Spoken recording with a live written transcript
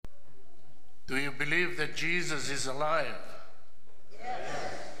Do you believe that Jesus is alive? Yes.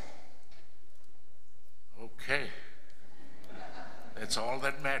 Okay. That's all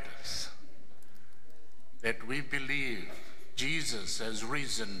that matters. That we believe Jesus has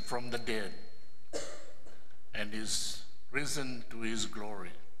risen from the dead and is risen to his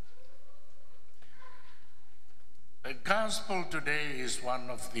glory. The gospel today is one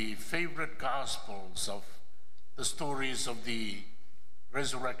of the favorite gospels of the stories of the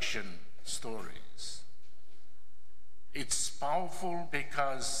resurrection stories. It's powerful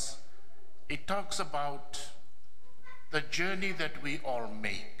because it talks about the journey that we all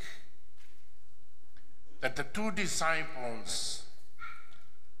make. That the two disciples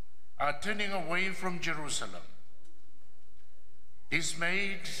are turning away from Jerusalem.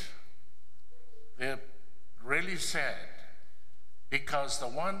 Dismayed, they're really sad because the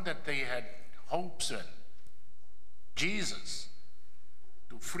one that they had hopes in, Jesus,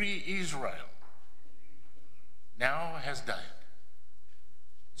 to free Israel, now has died.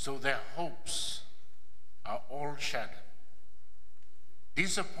 So their hopes are all shattered.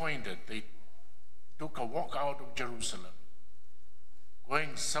 Disappointed, they took a walk out of Jerusalem,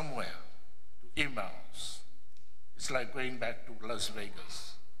 going somewhere to Emmaus. It's like going back to Las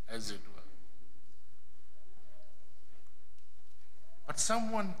Vegas, as it were. But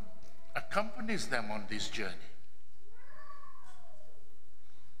someone accompanies them on this journey.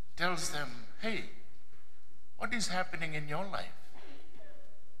 Tells them, hey, what is happening in your life?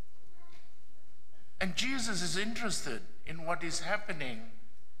 And Jesus is interested in what is happening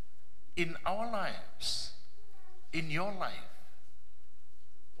in our lives, in your life.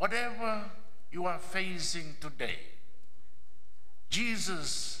 Whatever you are facing today,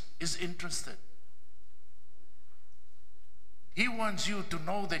 Jesus is interested. He wants you to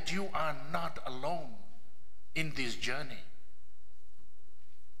know that you are not alone in this journey.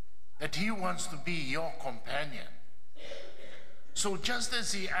 That he wants to be your companion. So just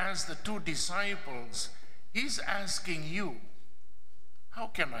as he asked the two disciples, he's asking you, how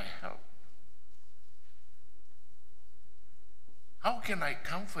can I help? How can I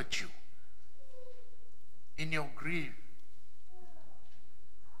comfort you in your grief?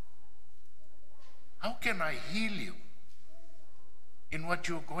 How can I heal you in what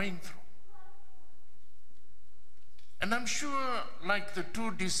you're going through? And I'm sure, like the two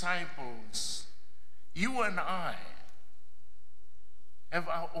disciples, you and I have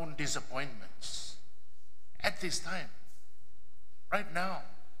our own disappointments at this time, right now,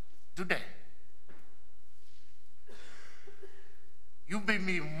 today. You may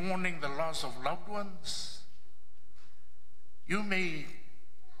be mourning the loss of loved ones. You may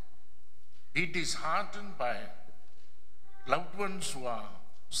be disheartened by loved ones who are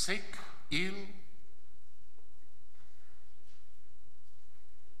sick, ill,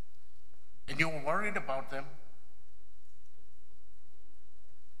 and you're worried about them.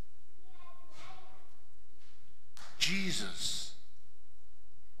 Jesus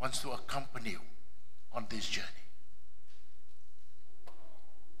wants to accompany you on this journey.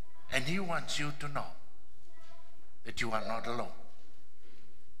 And he wants you to know that you are not alone,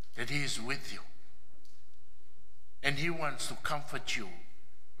 that he is with you. And he wants to comfort you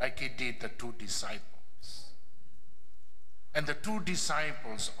like he did the two disciples. And the two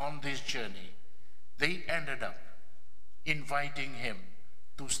disciples on this journey, they ended up inviting him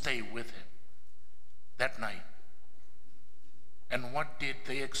to stay with him that night. And what did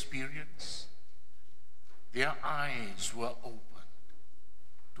they experience? Their eyes were opened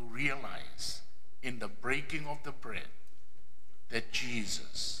to realize in the breaking of the bread that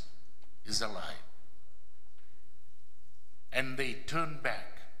Jesus is alive. And they turned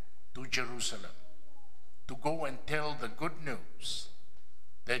back to Jerusalem to go and tell the good news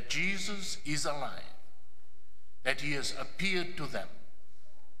that Jesus is alive, that he has appeared to them,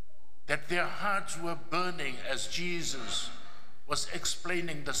 that their hearts were burning as Jesus was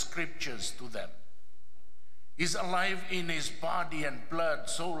explaining the scriptures to them. He's alive in his body and blood,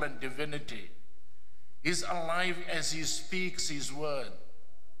 soul and divinity. He's alive as he speaks his word.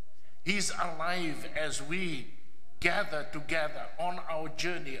 He's alive as we gather together on our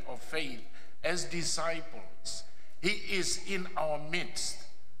journey of faith as disciples. He is in our midst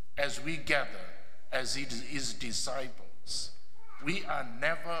as we gather as his disciples. We are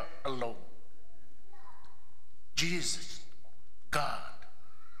never alone. Jesus, God,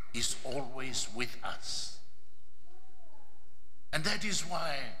 is always with us. And that is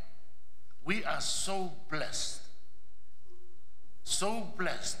why we are so blessed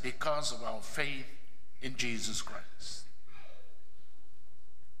because of our faith in Jesus Christ.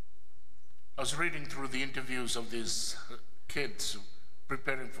 I was reading through the interviews of these kids who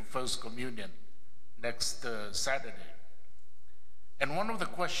preparing for First Communion next Saturday. And one of the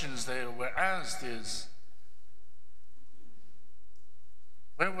questions they were asked is,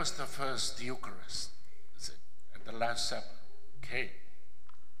 where was the first Eucharist? Is it at the Last Supper? Okay.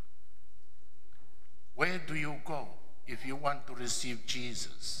 Where do you go if you want to receive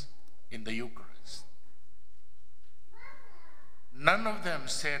Jesus in the Eucharist? None of them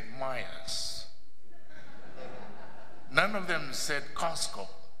said Myers. None of them said Costco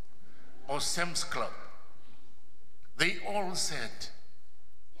or Sam's Club. They all said,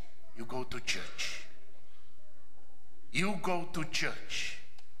 you go to church. You go to church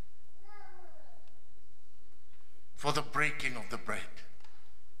for the breaking of the bread.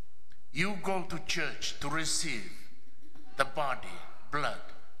 You go to church to receive the body, blood,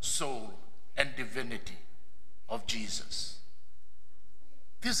 soul, and divinity of Jesus.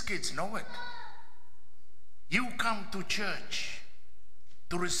 These kids know it. You come to church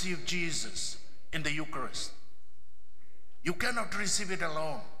to receive Jesus in the Eucharist. You cannot receive it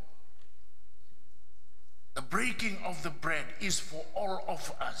alone. The breaking of the bread is for all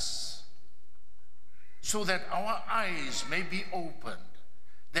of us, so that our eyes may be opened,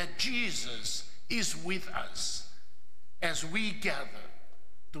 that Jesus is with us as we gather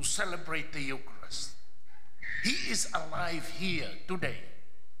to celebrate the Eucharist. He is alive here today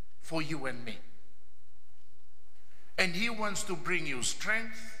for you and me. And he wants to bring you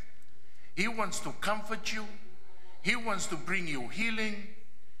strength. He wants to comfort you. He wants to bring you healing.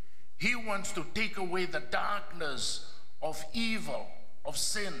 He wants to take away the darkness of evil, of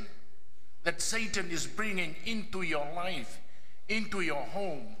sin that Satan is bringing into your life, into your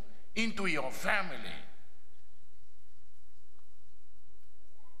home, into your family.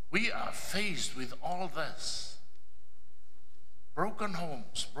 We are faced with all this. Broken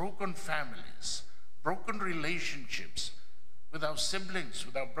homes, broken families, broken relationships with our siblings,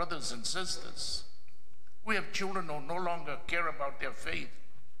 with our brothers and sisters. We have children who no longer care about their faith.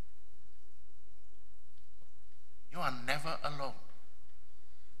 You are never alone.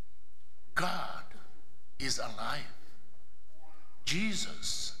 God is alive.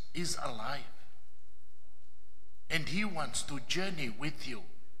 Jesus is alive. And he wants to journey with you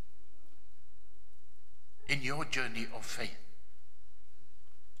in your journey of faith.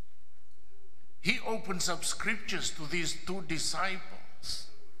 He opens up scriptures to these two disciples,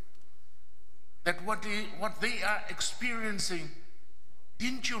 that what they are experiencing,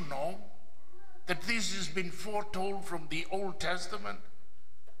 didn't you know that this has been foretold from the Old Testament,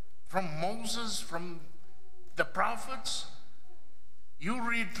 from Moses, from the prophets? You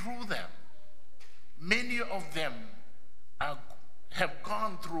read through them. Many of them have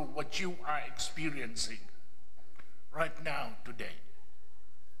gone through what you are experiencing right now, today.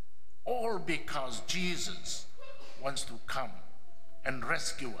 All because Jesus wants to come and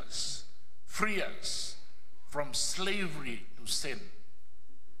rescue us, free us from slavery to sin,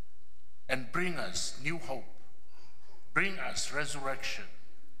 and bring us new hope, bring us resurrection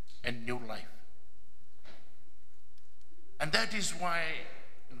and new life. And that is why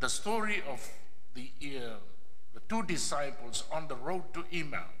the story of the two disciples on the road to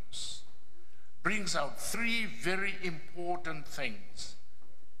Emmaus brings out three very important things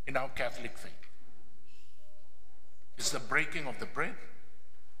in our Catholic faith. It's the breaking of the bread.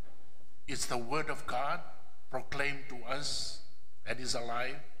 It's the word of God proclaimed to us that is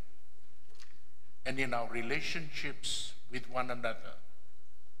alive. And in our relationships with one another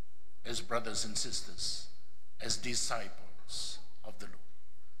as brothers and sisters, as disciples of the Lord.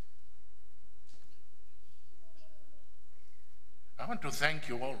 I want to thank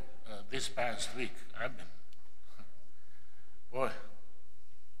you all this past week. Boy,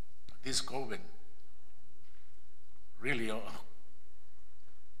 this COVID really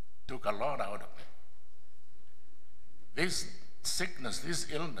took a lot out of me. This sickness, this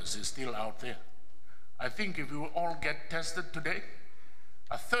illness is still out there. I think if we will all get tested today,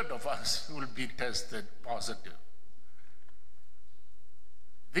 a third of us will be tested positive.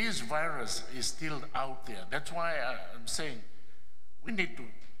 This virus is still out there. That's why I'm saying we need to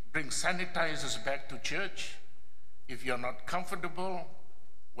bring sanitizers back to church. If you're not comfortable,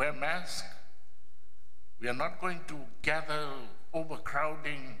 wear masks. We are not going to gather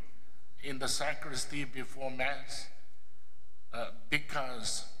overcrowding in the sacristy before Mass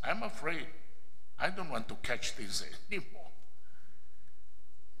because I'm afraid I don't want to catch this anymore.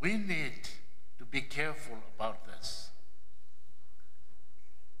 We need to be careful about this.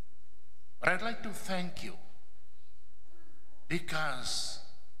 But I'd like to thank you because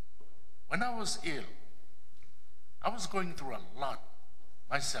when I was ill, I was going through a lot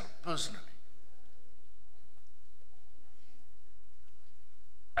myself personally.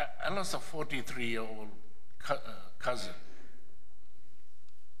 I lost a 43-year-old cousin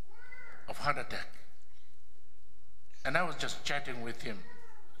of heart attack. And I was just chatting with him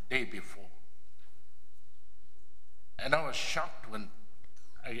the day before. And I was shocked when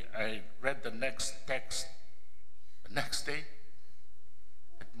I read the next text the next day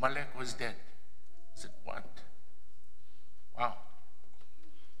that Malek was dead. I said, what? Wow.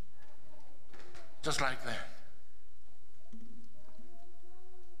 Just like that.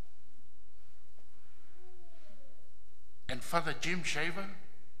 And Father Jim Shaver,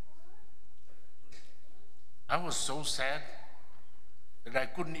 I was so sad that I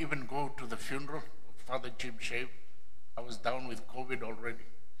couldn't even go to the funeral of Father Jim Shaver. I was down with COVID already.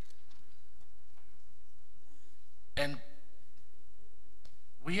 And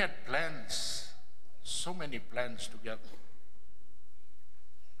we had plans, so many plans together.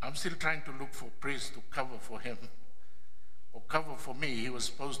 I'm still trying to look for priests to cover for him, or cover for me. He was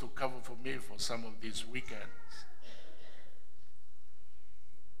supposed to cover for me for some of these weekends.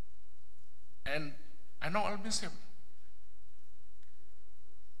 And I know I'll miss him.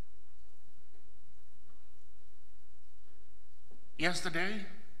 Yesterday,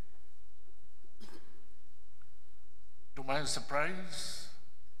 to my surprise,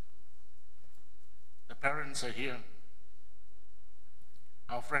 the parents are here.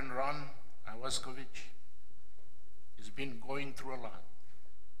 Our friend Ron Awaskovich has been going through a lot.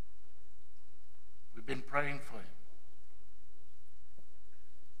 We've been praying for him.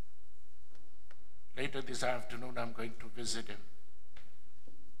 Later this afternoon, I'm going to visit him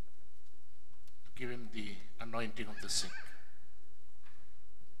to give him the anointing of the sick.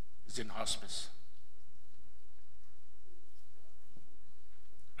 He's in hospice.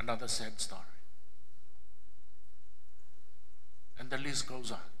 Another sad story. And the list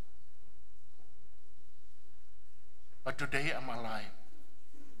goes on. But today I'm alive.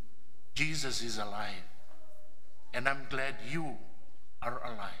 Jesus is alive. And I'm glad you are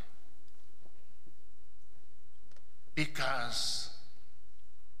alive. Because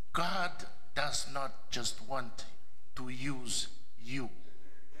God does not just want to use you.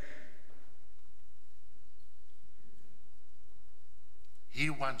 He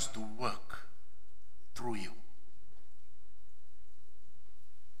wants to work through you.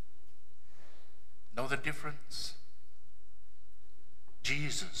 Know the difference?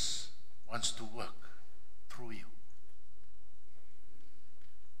 Jesus wants to work through you.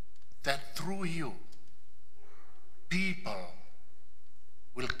 That through you, people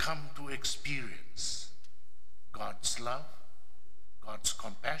will come to experience God's love, God's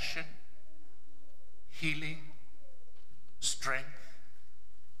compassion, healing, strength.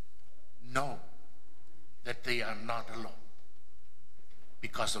 Know that they are not alone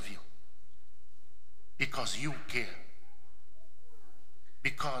because of you. Because you care.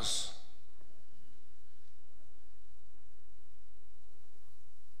 Because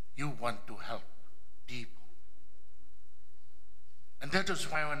you want to help people. And that is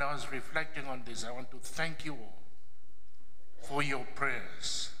why when I was reflecting on this, I want to thank you all for your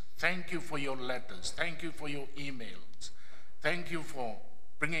prayers. Thank you for your letters. Thank you for your emails. Thank you for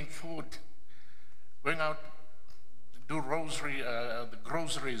bringing food, going out to do the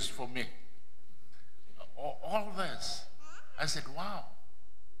groceries for me. All this. I said, wow,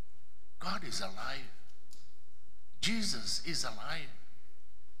 God is alive. Jesus is alive.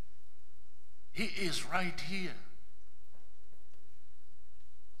 He is right here.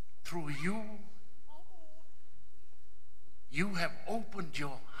 Through you, you have opened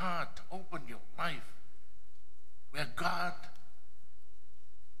your heart, opened your life, where God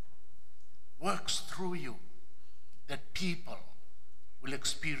works through you, that people will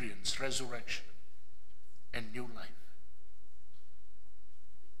experience resurrection and new life.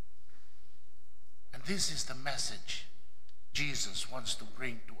 And this is the message Jesus wants to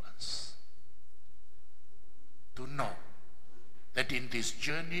bring to us. To know that in this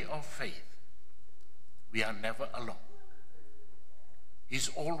journey of faith, we are never alone. He's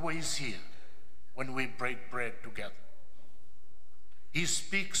always here when we break bread together. He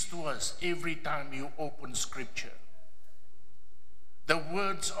speaks to us every time you open Scripture. The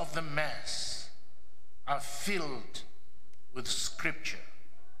words of the Mass are filled with Scripture,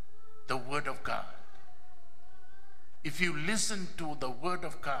 the Word of God. If you listen to the Word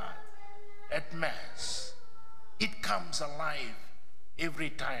of God at Mass, it comes alive every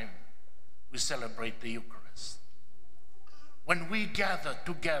time we celebrate the Eucharist. When we gather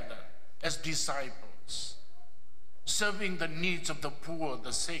together as disciples, serving the needs of the poor,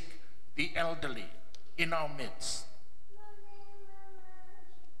 the sick, the elderly in our midst,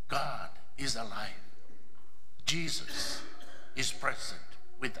 God is alive. Jesus is present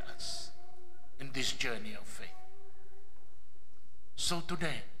with journey of faith. So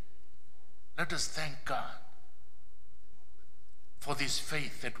today, let us thank God for this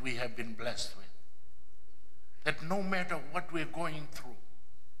faith that we have been blessed with. That no matter what we're going through,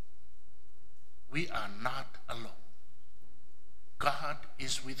 we are not alone. God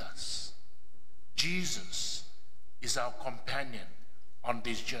is with us. Jesus is our companion on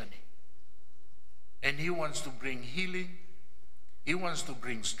this journey. And he wants to bring healing. He wants to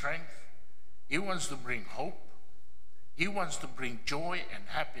bring strength. He wants to bring hope. He wants to bring joy and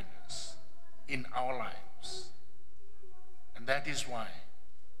happiness in our lives. And that is why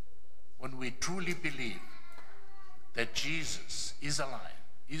when we truly believe that Jesus is alive,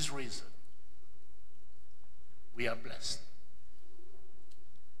 is risen, we are blessed.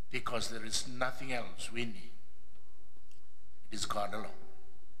 Because there is nothing else we need. It is God alone.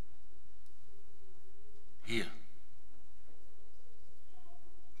 Here.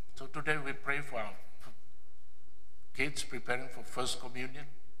 So today we pray for our kids preparing for First Communion,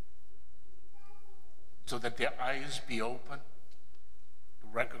 so that their eyes be open to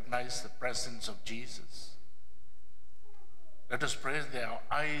recognize the presence of Jesus. Let us pray that our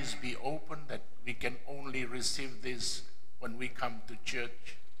eyes be open, that we can only receive this when we come to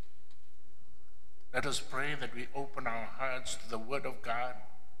church. Let us pray that we open our hearts to the Word of God,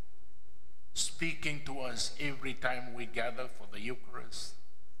 speaking to us every time we gather for the Eucharist,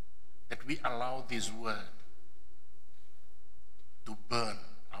 that we allow this Word to burn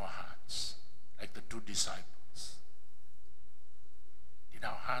our hearts like the two disciples. Did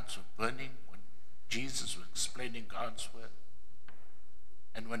our hearts were burning when Jesus was explaining God's Word?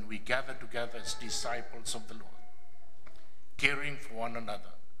 And when we gather together as disciples of the Lord, caring for one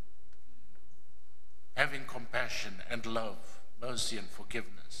another, having compassion and love, mercy and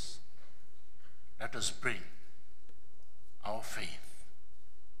forgiveness, let us bring our faith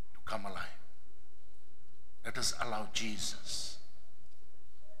to come alive. Let us allow Jesus.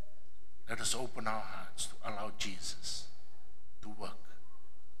 Let us open our hearts to allow Jesus to work